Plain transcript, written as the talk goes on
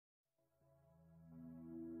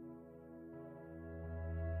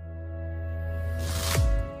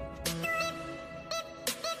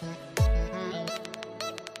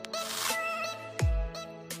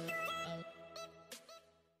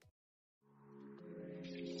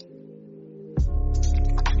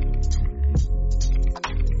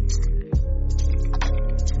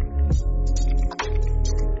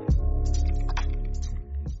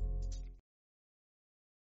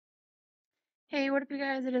what up you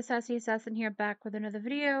guys? It is Sassy Assassin here, back with another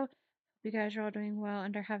video. Hope you guys are all doing well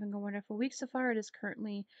and are having a wonderful week so far. It is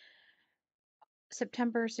currently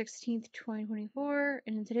September 16th, 2024,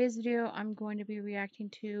 and in today's video I'm going to be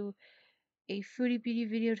reacting to a Foodie Beauty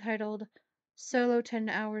video titled Solo 10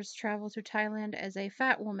 Hours Travel to Thailand as a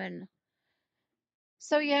Fat Woman.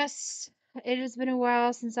 So yes, it has been a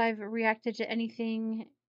while since I've reacted to anything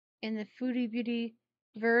in the Foodie Beauty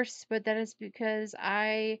verse, but that is because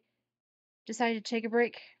I decided to take a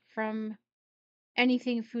break from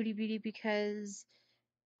anything Foodie Beauty because,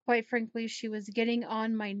 quite frankly, she was getting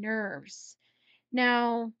on my nerves.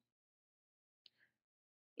 Now,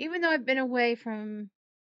 even though I've been away from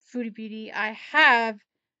Foodie Beauty, I have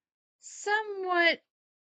somewhat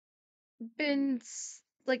been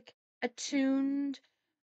like attuned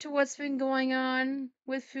to what's been going on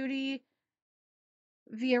with Foodie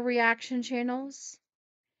via reaction channels.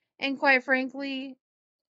 And quite frankly,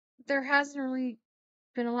 there hasn't really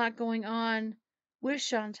been a lot going on with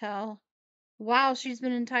Chantel while she's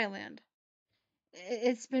been in Thailand.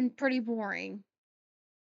 It's been pretty boring.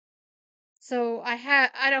 So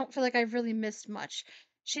I don't feel like I've really missed much.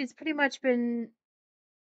 She's pretty much been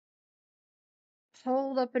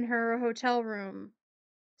holed up in her hotel room,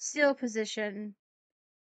 still position,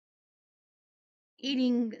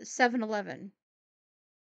 eating 7-Eleven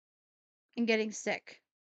and getting sick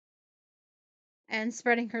and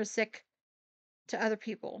spreading her sick to other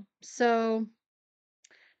people. So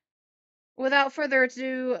without further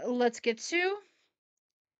ado, let's get to.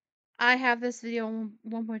 I have this video on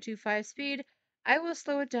 1.25 speed. I will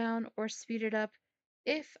slow it down or speed it up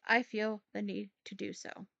if I feel the need to do so.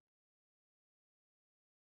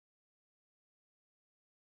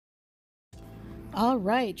 All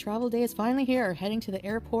right, travel day is finally here. Heading to the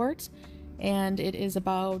airport, and it is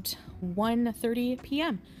about 1:30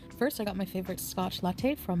 p.m. First, I got my favorite Scotch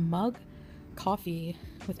latte from Mug Coffee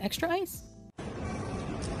with extra ice.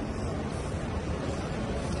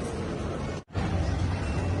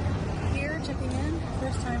 Here, checking in.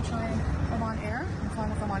 First time trying Oman Air. I'm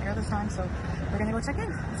flying with Oman Air this time, so we're gonna go check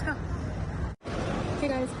in. Let's go. Okay,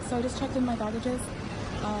 guys. So I just checked in my baggages.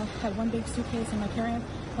 Had one big suitcase and my carry-on.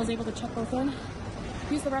 I was able to check both in.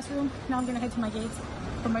 Use the restroom. Now I'm gonna head to my gates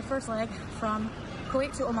for my first leg from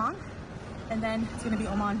Kuwait to Oman, and then it's gonna be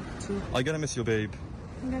Oman to. I'm gonna miss you, babe.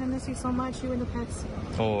 I'm gonna miss you so much, you and the pets.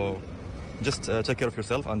 Oh, just take care of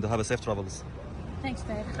yourself and have a safe travels. Thanks,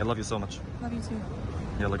 babe. I love you so much. Love you too.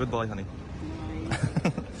 Yalla, goodbye, honey.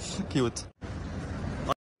 Bye. Cute.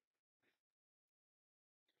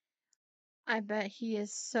 I bet he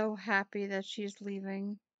is so happy that she's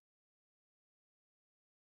leaving.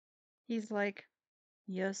 He's like,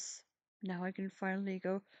 yes, now I can finally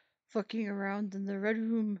go fucking around in the red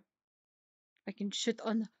room. I can shit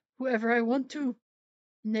on whoever I want to,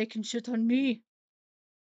 and they can shit on me.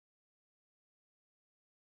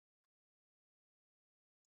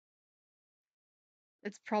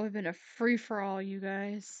 It's probably been a free-for-all, you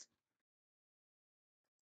guys.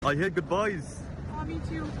 I hear goodbyes. Oh, me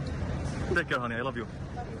too. Take care, honey. I love you.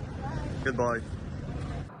 Love you. Bye. Goodbye.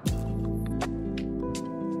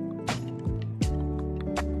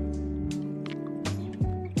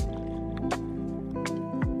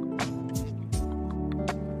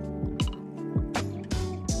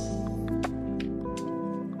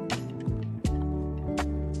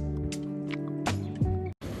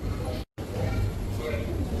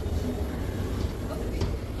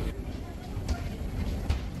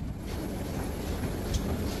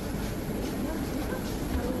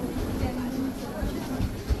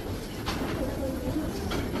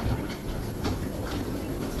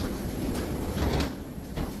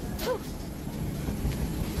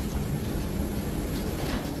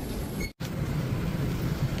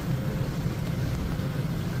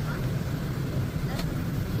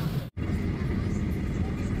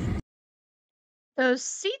 Those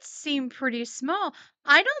seats seem pretty small.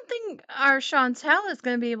 I don't think our Chantel is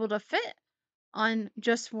going to be able to fit on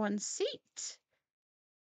just one seat.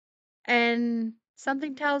 And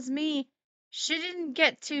something tells me she didn't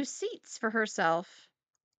get 2 seats for herself.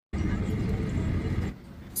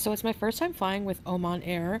 So it's my first time flying with Oman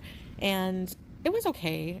Air, and it was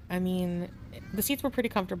okay. I mean, the seats were pretty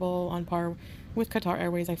comfortable, on par with Qatar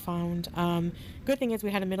Airways, I found. Good thing is we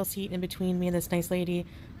had a middle seat in between me and this nice lady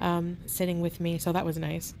sitting with me, so that was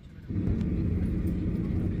nice.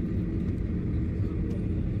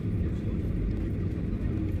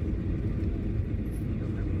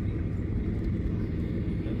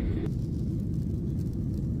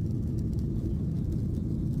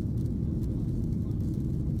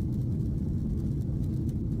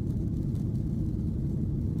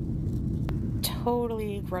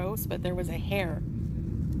 totally gross, but there was a hair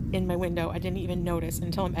in my window. I didn't even notice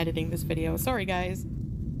until I'm editing this video. Sorry, guys.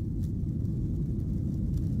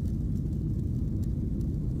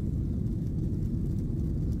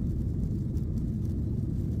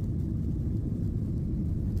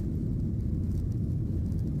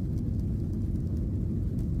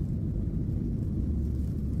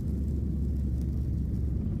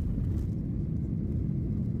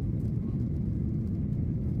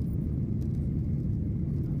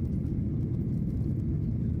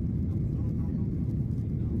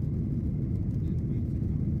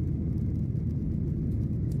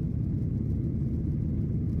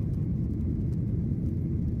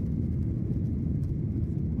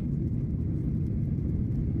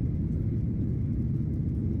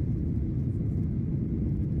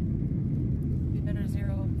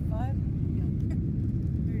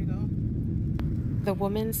 The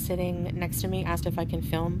woman sitting next to me asked if I can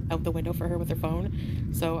film out the window for her with her phone,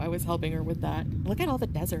 so I was helping her with that. Look at all the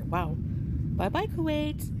desert. Wow. Bye-bye,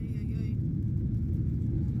 Kuwait.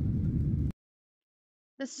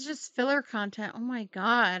 This is just filler content. Oh my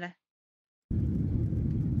god.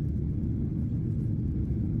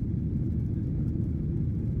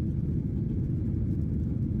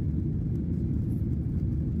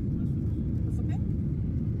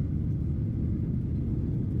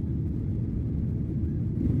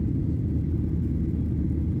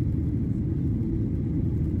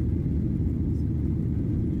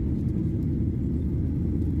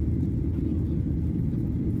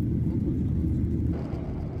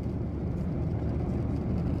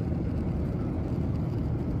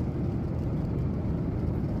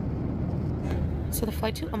 So the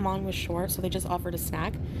flight to Amman was short, so they just offered a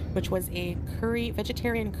snack, which was a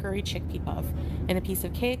vegetarian curry chickpea puff and a piece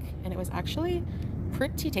of cake, and it was actually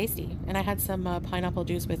pretty tasty. And I had some pineapple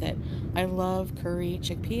juice with it. I love curry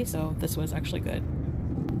chickpea, so this was actually good.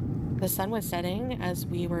 The sun was setting as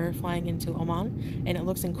we were flying into Oman, and it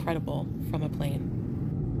looks incredible from a plane.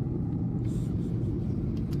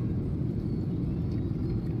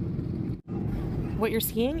 What you're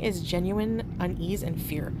seeing is genuine unease and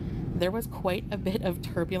fear. There was quite a bit of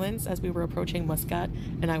turbulence as we were approaching Muscat,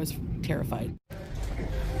 and I was terrified.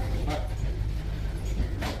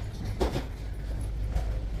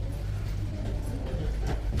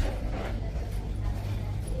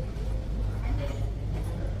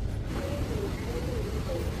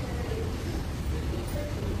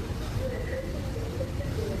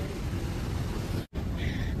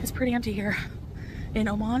 It's pretty empty here in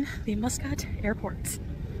Oman, the Muscat airport.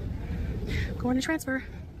 Going to transfer.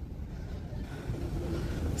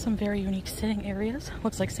 Some very unique sitting areas.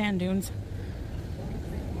 Looks like sand dunes.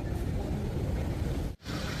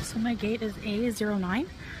 So my gate is A09,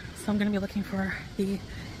 so I'm gonna be looking for the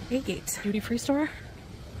A gate duty-free store.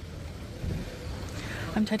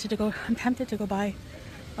 I'm tempted to go buy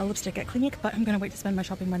a lipstick at Clinique, but I'm gonna wait to spend my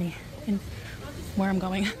shopping money in where I'm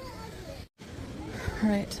going. All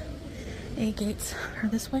right, A gates are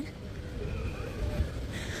this way.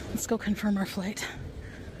 Let's go confirm our flight.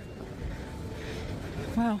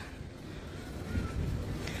 Wow,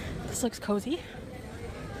 this looks cozy.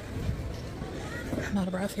 I'm out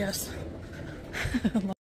of breath, yes.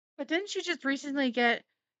 But didn't you just recently get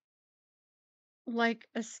like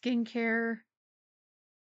a skincare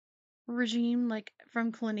regime like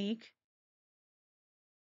from Clinique?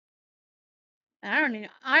 And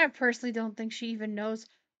I personally don't think she even knows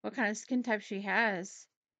what kind of skin type she has.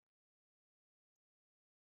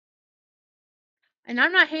 And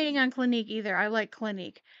I'm not hating on Clinique either. I like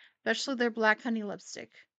Clinique, especially their black honey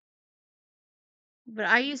lipstick. But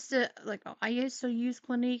I used to use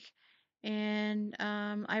Clinique, and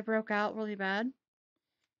I broke out really bad.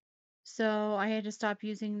 So I had to stop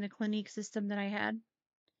using the Clinique system that I had.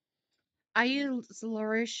 I use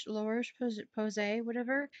L'Oreal Posay,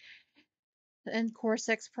 whatever, and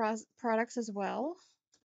Corsex products as well.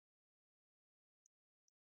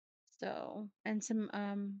 So, and some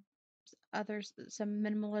some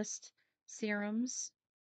minimalist serums.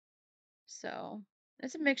 So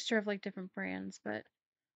it's a mixture of like different brands, but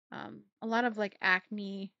a lot of like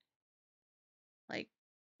acne, like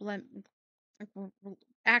blem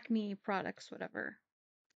acne products, whatever.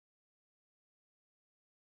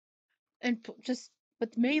 And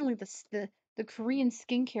but mainly the Korean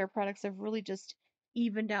skincare products have really just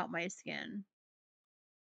evened out my skin.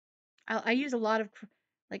 I use a lot of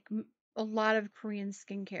like a lot of Korean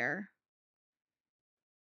skincare.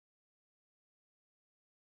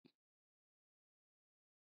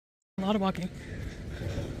 A lot of walking.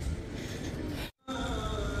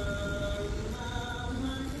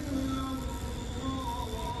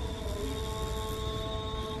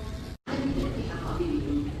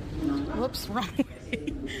 Whoops, wrong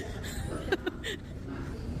way.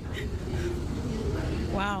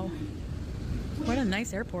 Wow. What a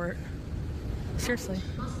nice airport. Seriously.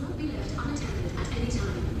 Must not be left unattended at any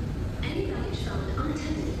time. Any baggage found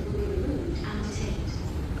unattended will be removed and detained.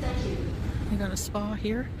 Thank you. We got a spa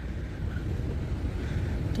here.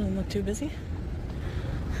 Doesn't look too busy.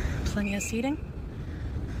 Plenty of seating.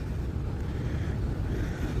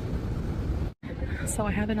 So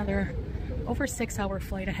I have another over 6-hour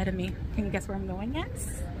flight ahead of me. Can you guess where I'm going?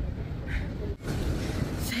 Yes.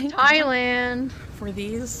 Thank Thailand. God for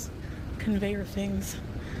these conveyor things.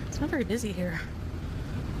 It's not very busy here.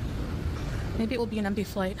 Maybe it will be an empty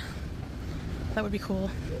flight. That would be cool.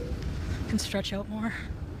 Can stretch out more.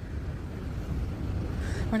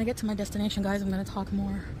 When I get to my destination, guys, I'm going to talk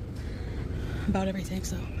more about everything,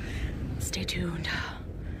 so stay tuned.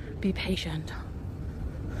 Be patient.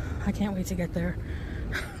 I can't wait to get there.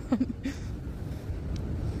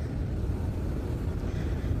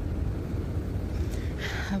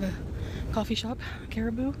 Have a coffee shop,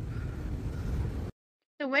 Caribou.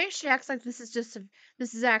 The way she acts like this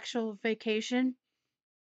is actual vacation,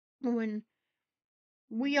 when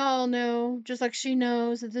we all know, just like she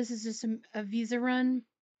knows, that this is just a visa run,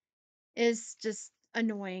 is just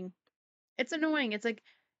annoying. It's annoying. It's like,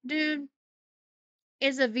 dude,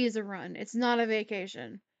 it's a visa run. It's not a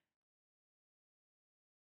vacation.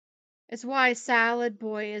 It's why Salad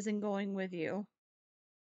Boy isn't going with you.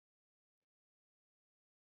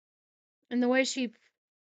 And the way she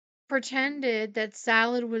pretended that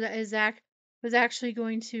Salad was actually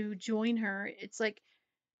going to join her, it's like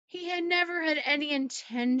he had never had any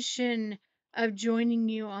intention of joining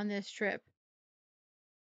you on this trip.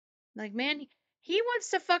 Like, man, he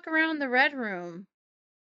wants to fuck around the Red Room.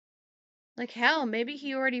 Like, hell, maybe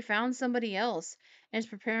he already found somebody else and is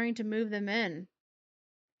preparing to move them in.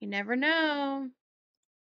 You never know.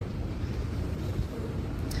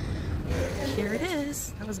 Here it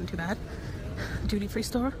is. That wasn't too bad. Duty-free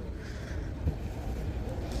store.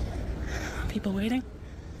 People waiting.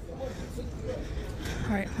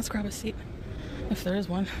 Alright, let's grab a seat. If there is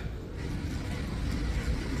one.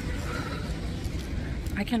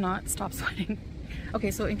 I cannot stop sweating.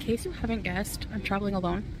 Okay, so in case you haven't guessed, I'm traveling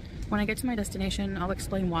alone. When I get to my destination, I'll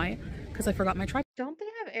explain why. Because I forgot my tripod. Don't Don't they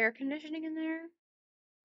have air conditioning in there?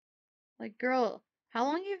 Like, girl, how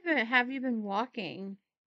long have you been walking?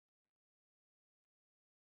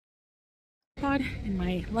 in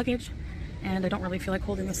my luggage, and I don't really feel like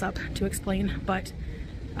holding this up to explain, but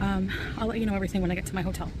I'll let you know everything when I get to my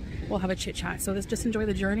hotel. We'll have a chit chat. So just enjoy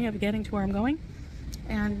the journey of getting to where I'm going,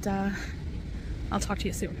 and I'll talk to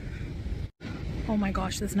you soon. Oh my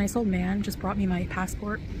gosh, this nice old man just brought me my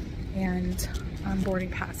passport and boarding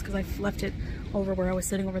pass because I left it over where I was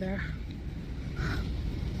sitting over there.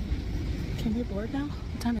 Can we board now?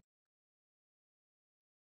 What time is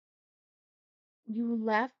it? You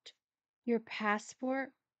left your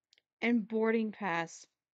passport and boarding pass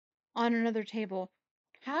on another table.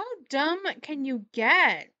 How dumb can you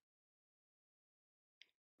get?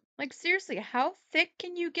 Like, seriously, how thick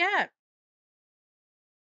can you get?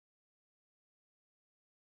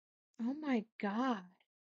 Oh my god.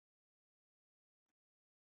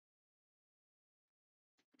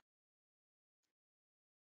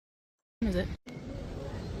 Is it?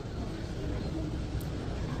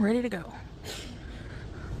 Ready to go.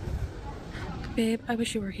 Babe, I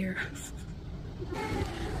wish you were here.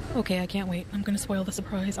 Okay, I can't wait. I'm gonna spoil the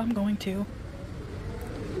surprise. I'm going to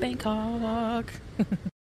Bangkok.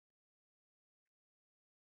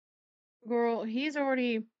 Girl, he's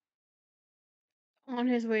already on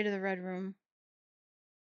his way to the Red Room.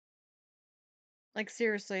 Like,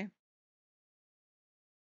 seriously.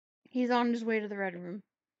 He's on his way to the Red Room.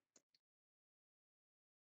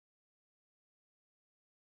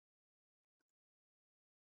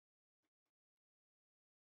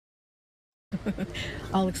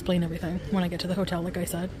 I'll explain everything when I get to the hotel, like I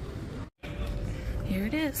said. Here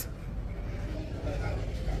it is.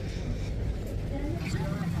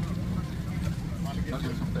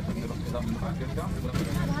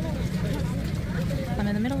 I'm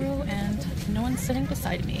in the middle row and no one's sitting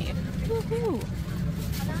beside me. Woohoo!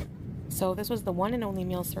 So this was the one and only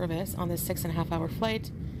meal service on this 6.5-hour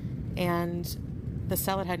flight, and the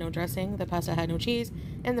salad had no dressing, the pasta had no cheese,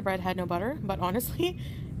 and the bread had no butter. But honestly,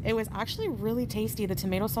 it was actually really tasty. The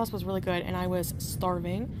tomato sauce was really good, and I was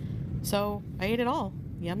starving, so I ate it all.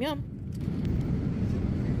 Yum yum.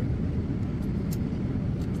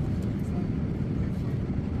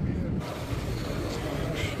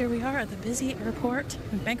 Here we are at the busy airport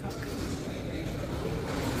in Bangkok.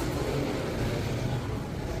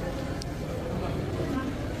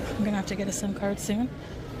 I'm gonna have to get a SIM card soon.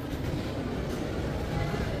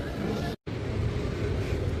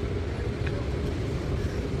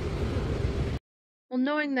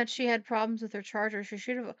 knowing that she had problems with her charger, she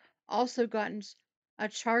should have also gotten a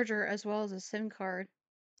charger as well as a SIM card.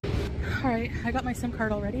 Alright, I got my SIM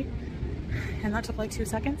card already, and that took like 2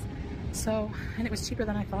 seconds. So, and it was cheaper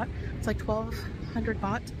than I thought. It's like 1,200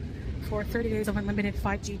 baht for 30 days of unlimited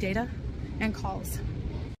 5G data and calls.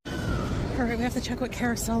 Alright, we have to check what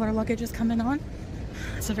carousel our luggage is coming on.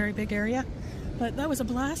 It's a very big area, but that was a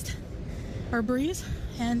blast, or a breeze.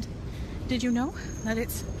 And did you know that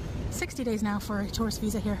it's 60 days now for a tourist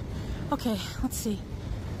visa here? Okay, let's see.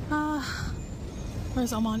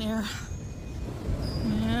 Where's Oman Air?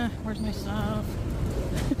 Yeah, where's my stuff?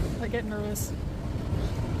 I get nervous.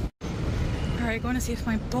 Alright, going to see if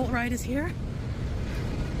my boat ride is here.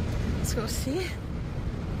 Let's go see.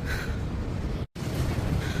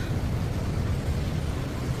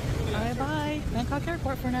 Bye-bye. Bangkok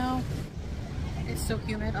Airport for now. It's so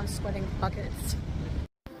humid, I'm sweating buckets.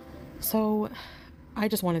 So, I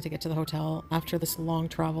just wanted to get to the hotel after this long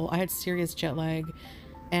travel. I had serious jet lag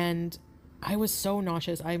and I was so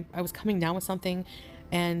nauseous. I was coming down with something,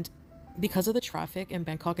 and because of the traffic in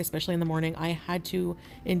Bangkok, especially in the morning, I had to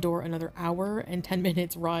endure another hour and 10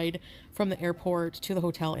 minutes ride from the airport to the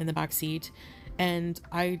hotel in the back seat. And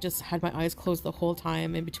I just had my eyes closed the whole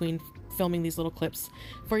time in between filming these little clips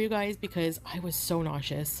for you guys because I was so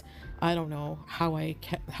nauseous. I don't know how I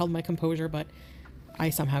held my composure, but I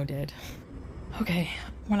somehow did. Okay,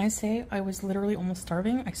 when I say I was literally almost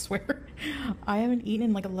starving, I swear, I haven't eaten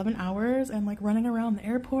in like 11 hours and like running around the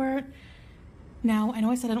airport. Now, I know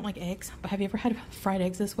I said I don't like eggs, but have you ever had fried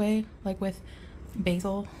eggs this way? Like with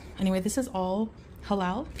basil? Anyway, this is all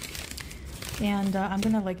halal. And I'm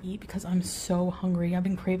gonna like eat because I'm so hungry. I've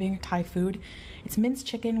been craving Thai food. It's minced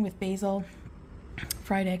chicken with basil,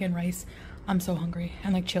 fried egg and rice. I'm so hungry,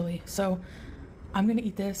 and like chili. So I'm gonna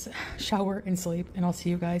eat this, shower and sleep, and I'll see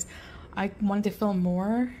you guys. I wanted to film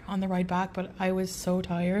more on the ride back, but I was so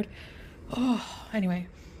tired. Oh, anyway,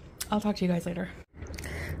 I'll talk to you guys later.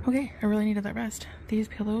 Okay, I really needed that rest. These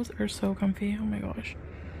pillows are so comfy. Oh my gosh.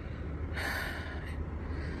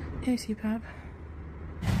 Hey, CPAP.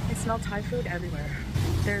 I smell Thai food everywhere.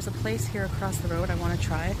 There's a place here across the road I want to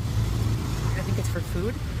try. I think it's for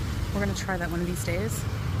food. We're going to try that one of these days.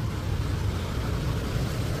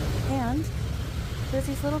 And there's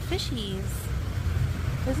these little fishies.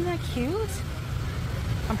 Isn't that cute?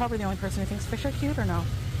 I'm probably the only person who thinks fish are cute, or no?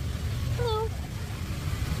 Hello.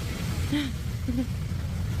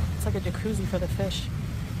 It's like a jacuzzi for the fish.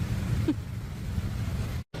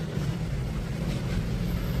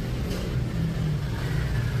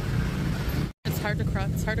 It's hard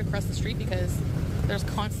to cross the street because there's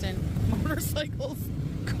constant motorcycles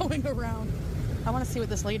going around. I want to see what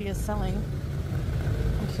this lady is selling.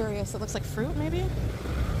 I'm curious. It looks like fruit, maybe?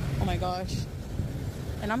 Oh my gosh.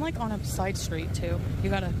 And I'm like on a side street too.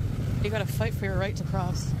 You gotta fight for your right to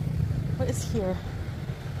cross. What is here?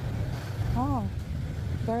 Oh,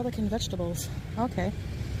 garlic and vegetables. Okay.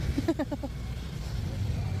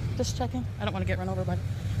 Just checking. I don't want to get run over by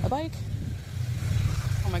a bike.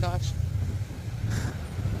 Oh my gosh.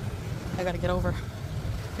 I gotta get over.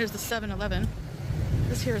 Here's the 7-Eleven.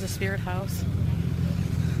 This here is a spirit house.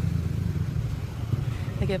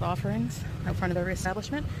 They give offerings out front of every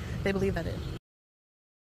establishment. They believe that it.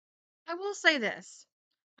 I will say this.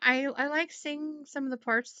 I like seeing some of the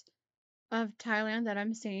parts of Thailand that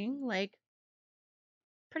I'm seeing, like,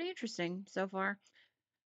 pretty interesting so far.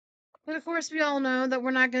 But of course, we all know that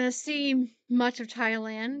we're not going to see much of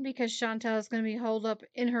Thailand because Chantal is going to be holed up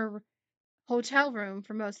in her hotel room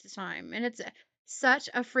for most of the time. And it's such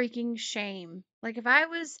a freaking shame. Like, if I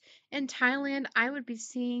was in Thailand, I would be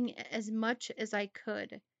seeing as much as I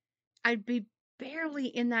could. I'd be barely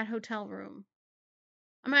in that hotel room.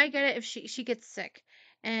 I mean, I get it if she gets sick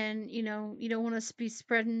and, you know, you don't want to be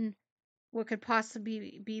spreading what could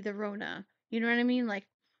possibly be the Rona. You know what I mean? Like,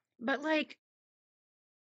 but like,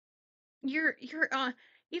 you're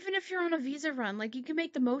even if you're on a visa run, like you can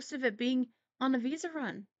make the most of it being on a visa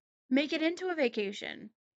run. Make it into a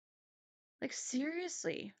vacation. Like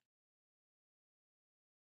seriously.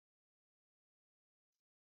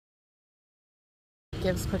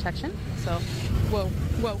 Gives protection. So, whoa.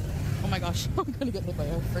 Oh my gosh, I'm gonna get hit by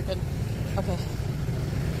a freaking. Okay.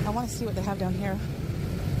 I want to see what they have down here.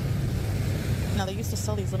 Now, they used to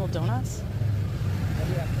sell these little donuts.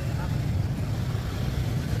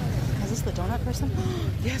 Is this the donut person?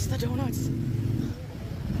 Yes, the donuts.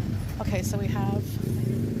 Okay, so we have.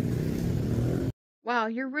 Wow,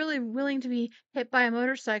 you're really willing to be hit by a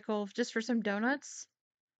motorcycle just for some donuts?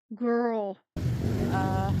 Girl.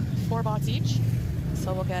 4 bahts each.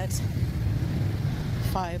 So we'll get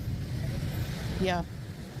 5. Yeah.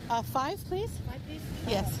 5, please? 5, please.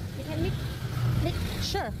 Yes. You can mix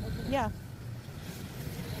Sure. Yeah.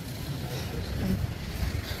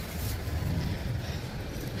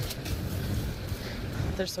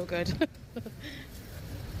 They're so good.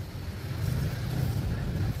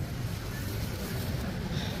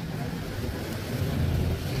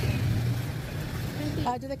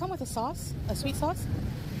 Do they come with a sauce? A sweet sauce?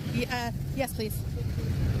 Yeah, yes, please.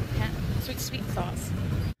 Yeah, sweet sauce.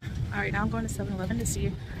 All right, now I'm going to 7-Eleven to see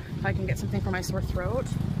if I can get something for my sore throat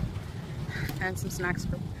and some snacks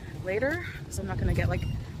for later, so I'm not gonna get like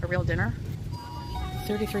a real dinner.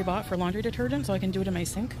 33 baht for laundry detergent, so I can do it in my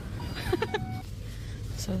sink.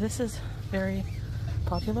 So this is very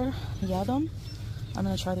popular, Yadam. I'm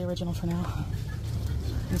gonna try the original for now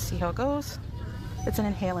and see how it goes. It's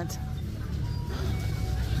an inhalant.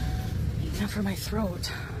 Now for my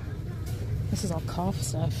throat, this is all cough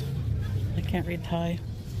stuff. I can't read Thai.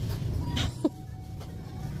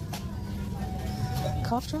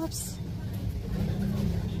 Cough drops?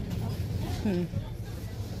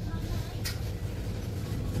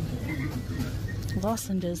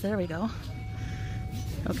 Lozenges, there we go.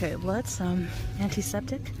 Okay, let's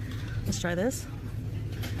antiseptic. Let's try this.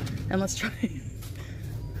 And let's try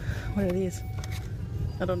what are these?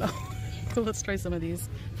 I don't know. Let's try some of these.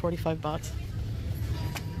 45 baht.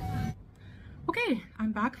 Okay,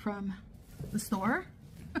 I'm back from the store.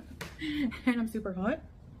 And I'm super hot.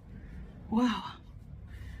 Wow.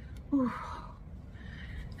 Ooh.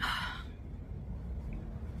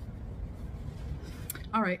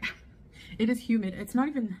 All right, it is humid. It's not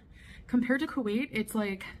even, compared to Kuwait, it's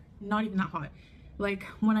like not even that hot. Like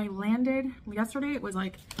when I landed yesterday, it was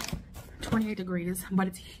like 28 degrees, but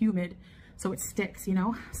it's humid, so it sticks, you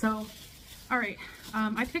know? So, all right,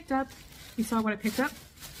 I picked up, you saw what I picked up?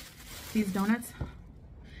 These donuts.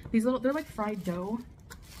 These little, they're like fried dough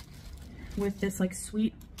with this like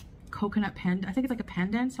sweet coconut I think it's like a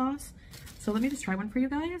pandan sauce. So let me just try one for you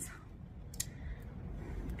guys.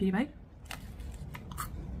 Beauty bite.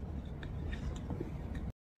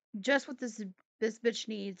 Just what this bitch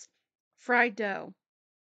needs. Fried dough.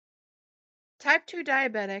 Type 2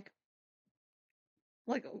 diabetic.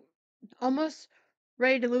 Like almost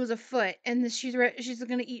ready to lose a foot, and she's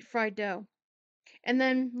gonna eat fried dough. And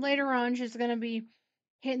then later on she's gonna be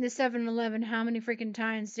hitting the 7-Eleven how many freaking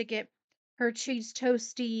times to get her cheese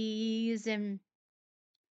toasties and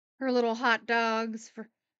her little hot dogs for,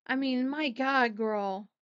 I mean, my God, girl.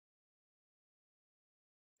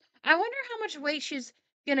 I wonder how much weight she's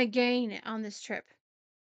gonna gain on this trip.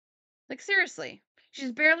 Like seriously,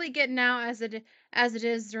 she's barely getting out as it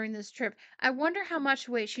is during this trip. I wonder how much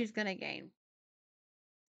weight she's gonna gain.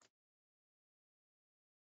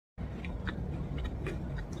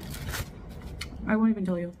 I won't even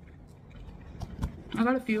tell you. I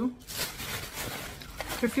got a few.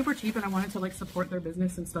 They're super cheap and I wanted to like support their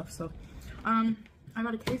business and stuff, so I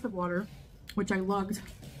got a case of water, which I lugged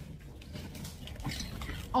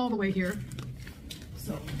all the way here,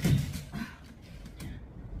 so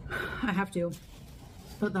I have to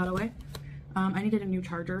put that away. I needed a new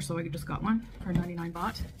charger, so I just got one for 99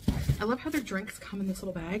 baht. I love how their drinks come in this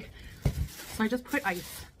little bag, so I just put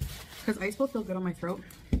ice because ice will feel good on my throat.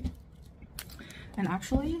 And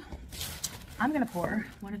actually, I'm gonna pour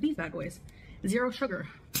one of these bad boys, 0 sugar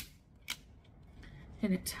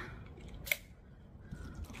in it.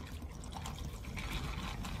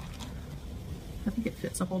 I think it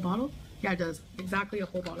fits a whole bottle. Yeah, it does. Exactly a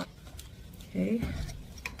whole bottle. Okay.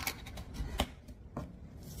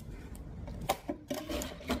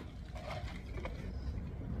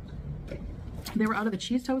 They were out of the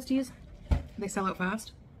cheese toasties. They sell out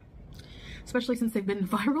fast, especially since they've been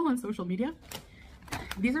viral on social media.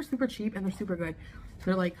 These are super cheap and they're super good.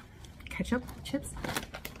 They're like ketchup chips.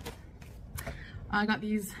 I got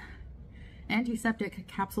these antiseptic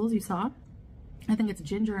capsules you saw. I think it's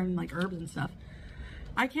ginger and like herbs and stuff.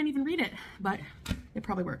 I can't even read it, but it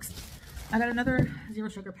probably works. I got another 0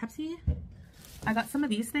 sugar Pepsi. I got some of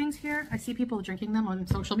these things here. I see people drinking them on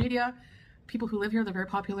social media. People who live here, they're very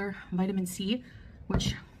popular. Vitamin C,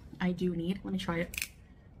 which I do need. Let me try it.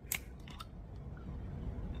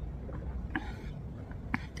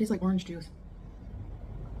 Tastes like orange juice.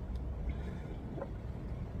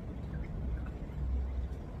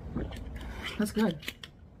 That's good.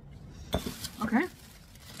 Okay.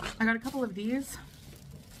 I got a couple of these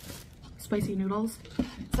spicy noodles.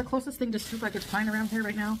 It's the closest thing to soup I could find around here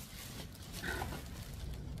right now.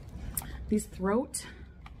 These throat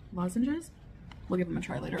lozenges. We'll give them a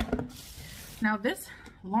try later. Now this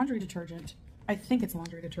laundry detergent, I think it's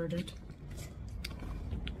laundry detergent.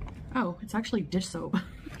 Oh, it's actually dish soap.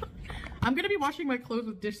 I'm gonna be washing my clothes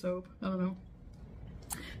with dish soap. I don't know,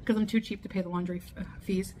 because I'm too cheap to pay the laundry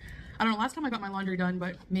fees. I don't know, last time I got my laundry done,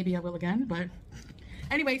 but maybe I will again. But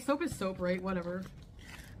anyway, soap is soap, right? Whatever.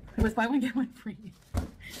 It was buy one, get one free.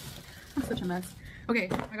 I'm such a mess. Okay,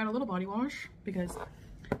 I got a little body wash because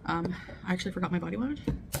I actually forgot my body wash.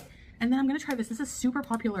 And then I'm gonna try this. This is super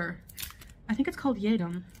popular. I think it's called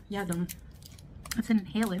Yadam. Yadam. It's an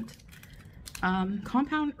inhalant.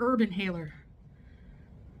 Compound herb inhaler.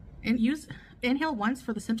 And inhale once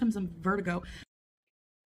for the symptoms of vertigo.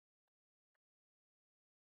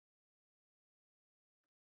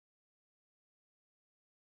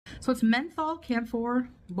 So it's menthol, camphor,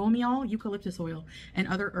 bomiol, eucalyptus oil, and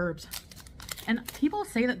other herbs. And people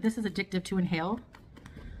say that this is addictive to inhale.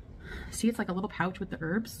 See, it's like a little pouch with the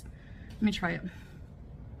herbs. Let me try it.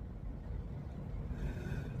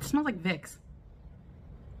 It smells like Vicks.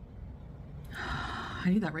 I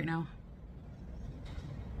need that right now.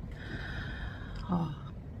 Oh.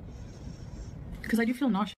 Because I do feel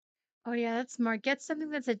nauseous. Oh yeah, that's smart. Get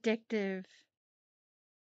something that's addictive.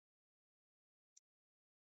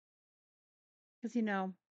 Because, you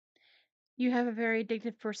know, you have a very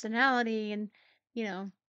addictive personality and, you know,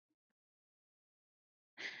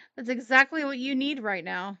 that's exactly what you need right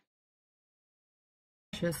now.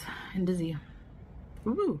 And dizzy.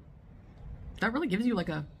 Ooh. That really gives you like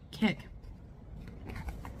a kick.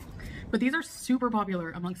 But these are super popular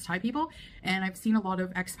amongst Thai people, and I've seen a lot of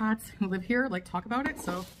expats who live here like talk about it.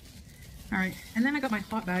 So, all right. And then I got my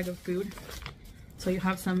hot bag of food. So you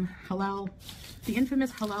have some halal, the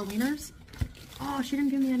infamous halal wieners. Oh, she didn't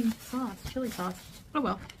give me any sauce, chili sauce. Oh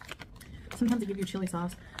well. Sometimes they give you chili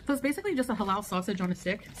sauce. So it's basically just a halal sausage on a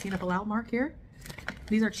stick. See the halal mark here?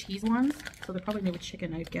 These are cheese ones, so they're probably made with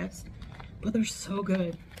chicken, I'd guess. But they're so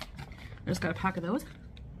good. I just got a pack of those.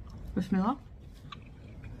 Bismillah.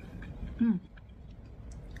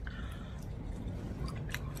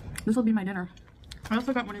 This will be my dinner. I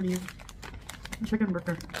also got one of these chicken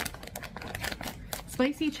burger.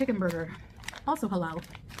 Spicy chicken burger. Also halal.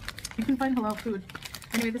 You can find halal food.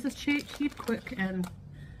 Anyway, this is cheap, quick, and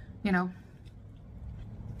you know,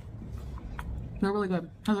 they're really good.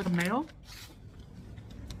 It has like a mayo,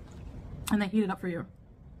 and they heat it up for you.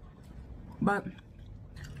 But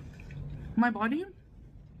my body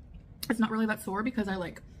is not really that sore because I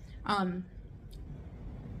like I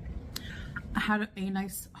had a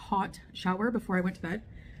nice hot shower before I went to bed,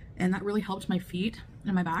 and that really helped my feet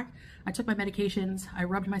and my back. I took my medications. I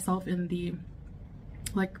rubbed myself in the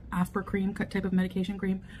like Asper cream type of medication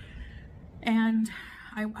cream, and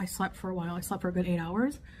I slept for a while. I slept for a good 8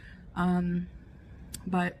 hours,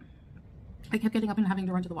 but I kept getting up and having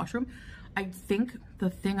to run to the washroom. I think the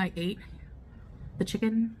thing I ate, the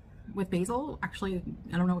chicken with basil, actually,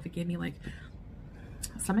 I don't know if it gave me like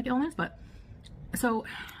stomach illness, but so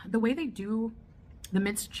the way they do the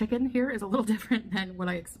minced chicken here is a little different than what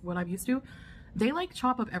I'm used to. They like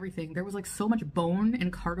chop up everything. There was like so much bone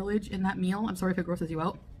and cartilage in that meal. I'm sorry if it grosses you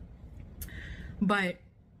out, but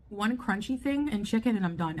one crunchy thing in chicken and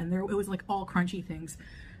I'm done. And it was like all crunchy things.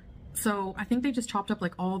 So I think they just chopped up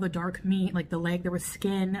like all the dark meat, like the leg, there was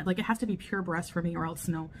skin, like it has to be pure breast for me or else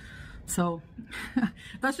no. So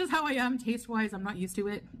that's just how I am taste wise. I'm not used to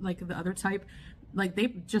it like the other type. Like they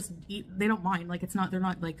just eat, they don't mind. Like it's not, they're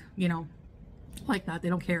not like, you know, like that. They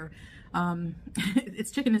don't care.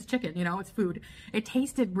 It's chicken is chicken, you know, it's food. It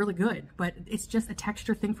tasted really good, but it's just a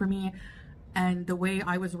texture thing for me. And the way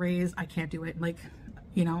I was raised, I can't do it. Like,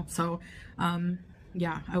 you know, so,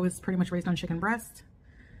 yeah, I was pretty much raised on chicken breast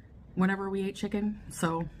whenever we ate chicken.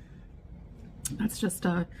 So that's just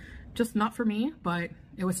not for me, but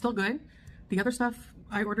it was still good. The other stuff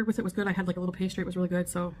I ordered with it was good. I had like a little pastry. It was really good.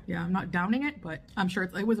 So yeah, I'm not downing it, but I'm sure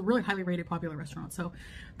it was a really highly rated, popular restaurant. So,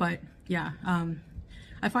 but yeah,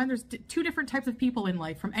 I find there's two different types of people in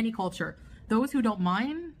life from any culture. Those who don't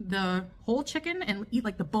mind the whole chicken and eat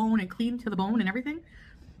like the bone and clean to the bone and everything.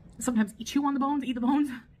 Sometimes chew on the bones, eat the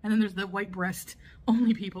bones. And then there's the white breast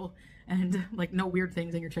only people and like no weird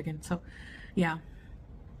things in your chicken. So yeah,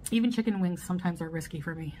 even chicken wings sometimes are risky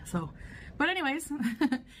for me. So, but anyways,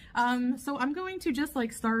 so I'm going to just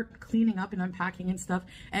like start cleaning up and unpacking and stuff,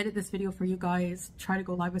 edit this video for you guys, try to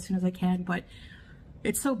go live as soon as I can, but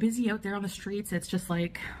it's so busy out there on the streets. It's just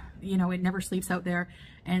like, you know, it never sleeps out there.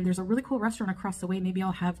 And there's a really cool restaurant across the way. Maybe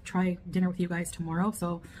I'll try dinner with you guys tomorrow.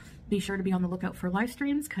 So be sure to be on the lookout for live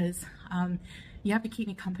streams because you have to keep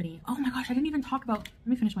me company. Oh my gosh, I didn't even talk about, let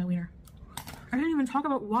me finish my wiener. I didn't even talk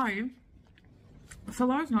about why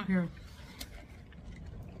Salah's not here.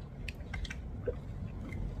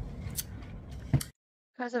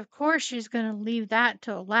 Because of course she's gonna leave that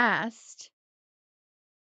till last.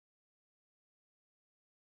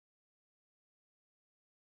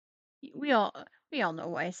 We all know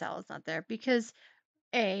why Salah's not there because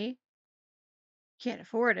A, can't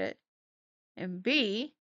afford it, and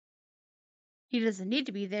B, he doesn't need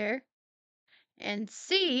to be there, and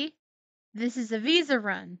C, this is a visa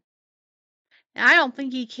run. And I don't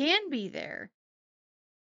think he can be there.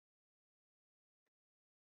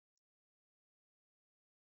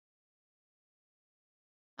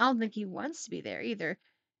 I don't think he wants to be there either.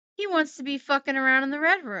 He wants to be fucking around in the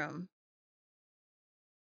red room.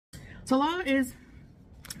 Salah is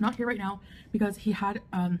not here right now because he had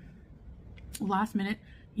last minute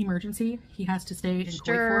emergency he has to stay in Kuwait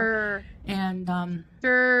for, and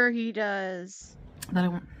Sure he does. that I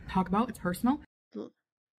won't talk about. It's personal.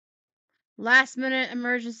 Last minute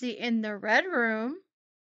emergency in the red room.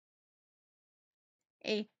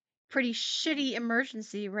 A pretty shitty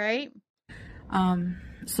emergency, right?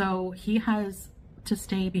 So he has to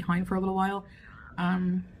stay behind for a little while.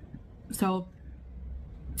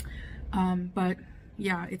 But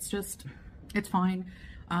yeah, it's fine.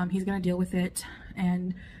 He's gonna deal with it,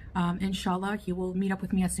 and inshallah he will meet up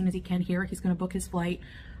with me as soon as he can here. He's gonna book his flight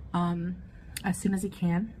as soon as he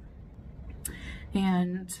can,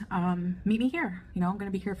 and meet me here. You know, we're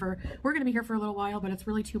gonna be here for a little while, but it's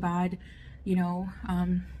really too bad, you know.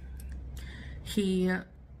 He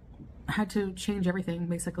had to change everything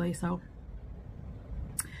basically, so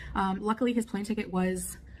luckily his plane ticket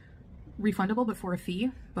was refundable but for a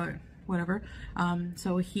fee, but whatever.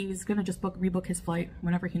 So he's gonna just rebook his flight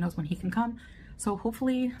whenever he knows when he can come, so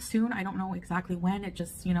hopefully soon. I don't know exactly when. It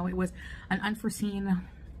just, you know, it was an unforeseen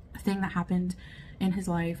thing that happened in his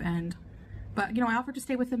life, but you know, I offered to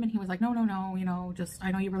stay with him and he was like, no, you know, just,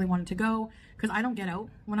 I know you really wanted to go, because I don't get out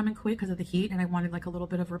when I'm in Kuwait because of the heat, and I wanted like a little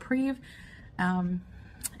bit of reprieve.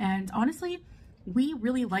 And honestly, we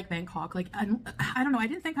really like Bangkok. Like, I don't know, I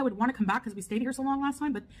didn't think I would want to come back because we stayed here so long last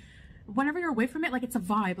time, but whenever you're away from it, like, it's a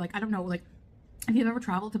vibe. Like, I don't know, like, if you've ever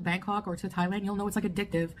traveled to Bangkok or to Thailand, you'll know it's like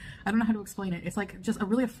addictive. I don't know how to explain it. It's like just a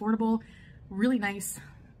really affordable, really nice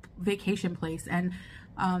vacation place, and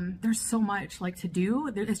there's so much like to do.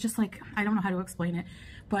 It's just like, I don't know how to explain it,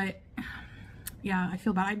 but yeah, I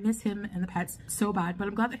feel bad. I miss him and the pets so bad, but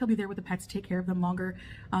I'm glad that he'll be there with the pets to take care of them longer.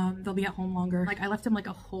 They'll be at home longer. Like, I left him like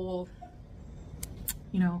a whole,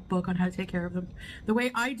 you know, book on how to take care of them the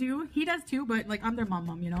way I do. He does too, but like, I'm their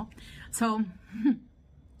mom, you know? So,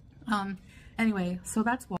 anyway, so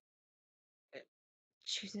that's why.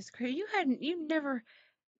 Jesus Christ, he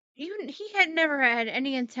had never had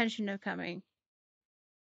any intention of coming.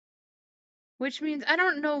 Which means I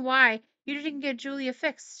don't know why you didn't get Julia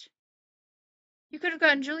fixed. You could have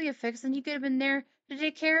gotten Julia fixed and he could have been there to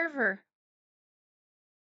take care of her.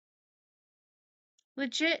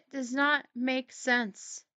 Legit does not make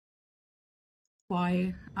sense.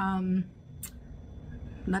 Why,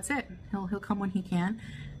 that's it. He'll come when he can,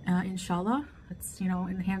 inshallah. It's, you know,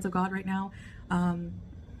 in the hands of God right now,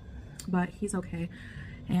 but he's okay,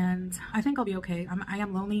 and I think I'll be okay. I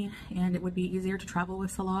am lonely, and it would be easier to travel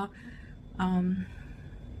with Salah.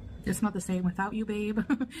 It's not the same without you, babe.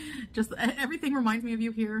 Just everything reminds me of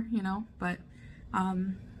you here, you know, but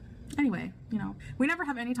anyway, you know, we never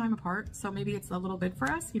have any time apart, so maybe it's a little bit for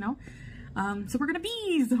us, you know. So we're gonna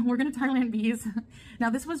Thailand bees. Now,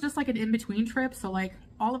 this was just like an in-between trip, so like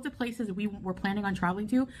all of the places we were planning on traveling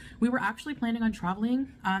to, we were actually planning on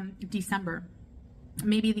traveling December,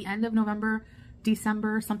 maybe the end of November,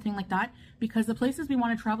 December, something like that, because the places we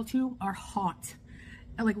want to travel to are hot,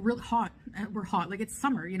 like real hot. We're hot, like it's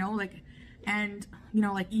summer, you know, like, and you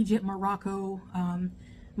know, like Egypt, Morocco,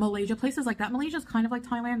 Malaysia, places like that. Malaysia is kind of like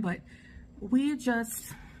Thailand, but we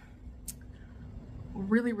just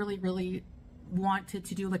really wanted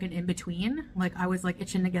to do like an in-between. Like, I was like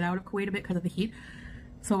itching to get out of Kuwait a bit because of the heat,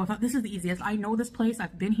 so I thought this is the easiest. I know this place,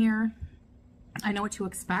 I've been here, I know what to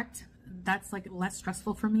expect. That's like less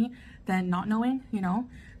stressful for me than not knowing, you know.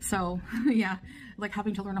 So yeah, like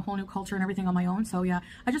having to learn a whole new culture and everything on my own. So yeah,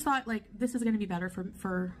 I just thought like this is going to be better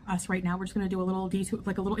for us right now. We're just going to do a little detour,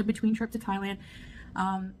 like a little in-between trip to Thailand.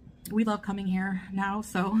 We love coming here now,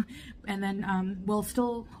 so, and then we'll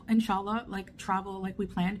still, inshallah, like travel like we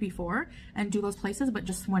planned before and do those places, but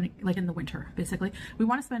just when, like in the winter, basically. We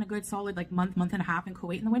want to spend a good solid like month and a half in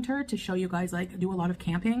Kuwait in the winter to show you guys, like, do a lot of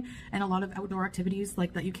camping and a lot of outdoor activities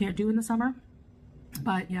like that you can't do in the summer.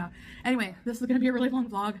 But yeah, anyway, this is gonna be a really long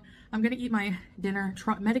vlog. I'm gonna eat my dinner,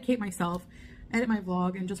 medicate myself, edit my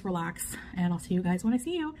vlog, and just relax, and I'll see you guys when I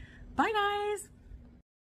see you. Bye, guys.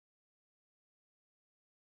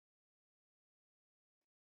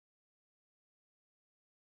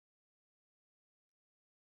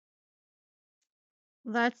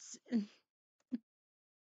 That's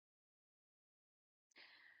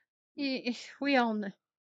we all know.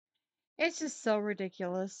 It's just so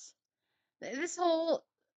ridiculous. This whole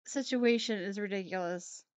situation is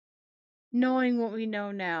ridiculous. Knowing what we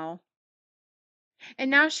know now.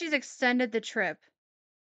 And now she's extended the trip.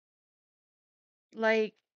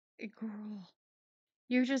 Like, girl,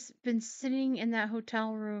 you've just been sitting in that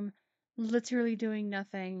hotel room, literally doing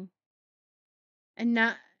nothing. And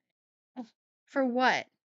not. For what?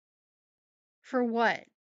 For what?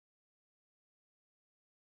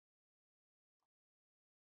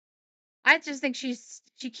 I just think she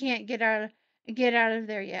can't get out of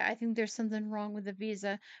there yet. I think there's something wrong with the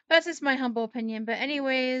visa. But that's just my humble opinion. But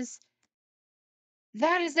anyways,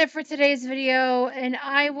 that is it for today's video, and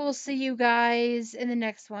I will see you guys in the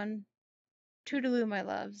next one. Toodaloo, my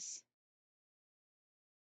loves.